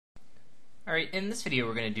Alright, in this video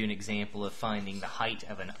we're going to do an example of finding the height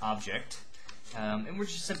of an object. And we're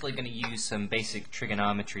just simply going to use some basic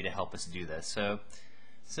trigonometry to help us do this. So,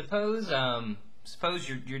 suppose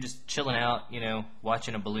you're just chilling out,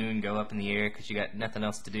 watching a balloon go up in the air because you got nothing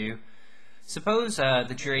else to do. Suppose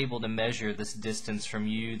that you're able to measure this distance from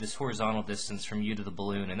you, this horizontal distance from you to the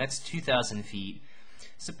balloon, and that's 2,000 feet.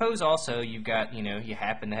 Suppose also you've got, you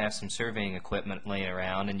happen to have some surveying equipment laying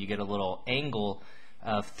around and you get a little angle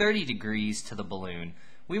of 30 degrees to the balloon.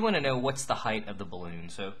 We want to know what's the height of the balloon.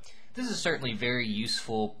 So this is certainly very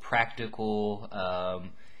useful, practical,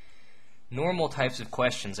 normal types of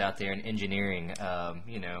questions out there in engineering.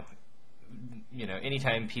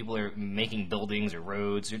 Anytime people are making buildings or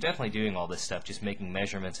roads, they're definitely doing all this stuff, just making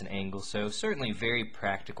measurements and angles. So certainly very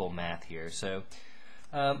practical math here. So,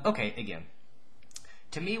 okay, again,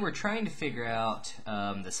 to me we're trying to figure out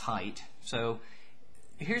this height. So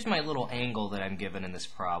here's my little angle that I'm given in this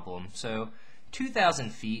problem. So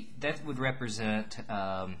 2,000 feet, that would represent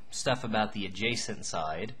stuff about the adjacent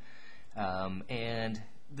side, and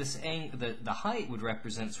this the height would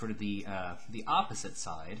represent sort of the opposite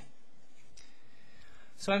side.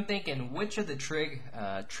 So I'm thinking, which of the trig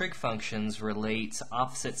functions relates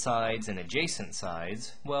opposite sides and adjacent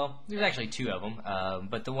sides? Well, there's actually two of them,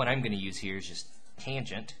 but the one I'm going to use here is just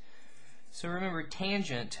tangent. So remember,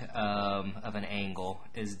 tangent of an angle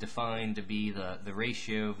is defined to be the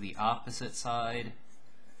ratio of the opposite side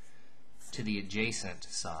to the adjacent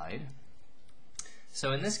side.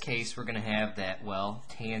 So in this case, we're going to have that, well,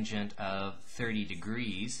 tangent of 30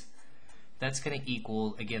 degrees. That's going to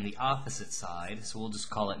equal, again, the opposite side, so we'll just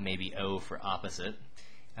call it maybe O for opposite,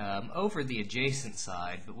 over the adjacent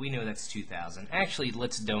side, but we know that's 2,000. Actually,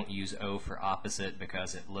 let's don't use O for opposite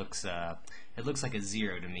because it looks like a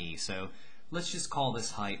 0 to me. So let's just call this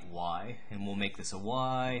height Y, and we'll make this a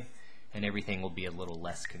Y, and everything will be a little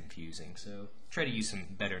less confusing. So try to use some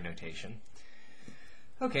better notation.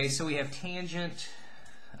 Okay, so we have tangent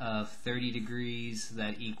of 30 degrees,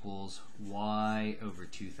 that equals Y over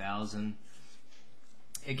 2,000.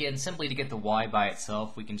 Again, simply to get the Y by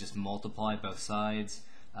itself, we can just multiply both sides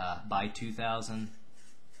by 2,000.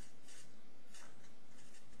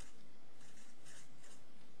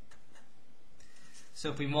 So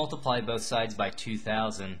if we multiply both sides by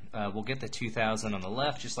 2,000, we'll get the 2,000 on the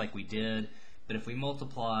left just like we did, but if we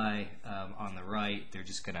multiply on the right, they're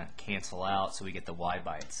just going to cancel out, so we get the Y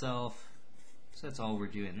by itself. So that's all we're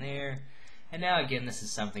doing there. And now again, this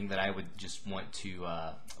is something that I would just want to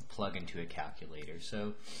plug into a calculator.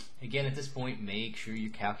 So again, at this point, make sure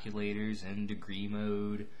your calculator's in degree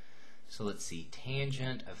mode. So let's see,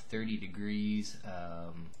 tangent of 30 degrees,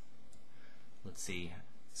 let's see,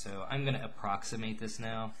 so I'm going to approximate this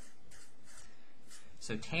now.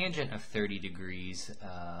 So tangent of 30 degrees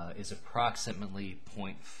is approximately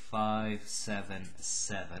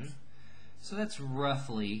 0.577. So that's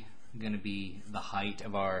roughly going to be the height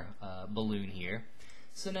of our balloon here.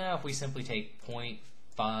 So now if we simply take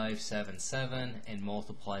 0.577 and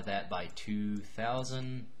multiply that by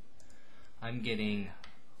 2,000, I'm getting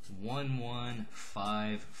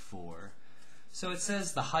 1154. So it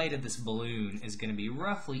says the height of this balloon is going to be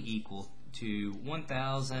roughly equal to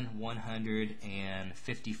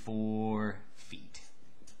 1,154 feet.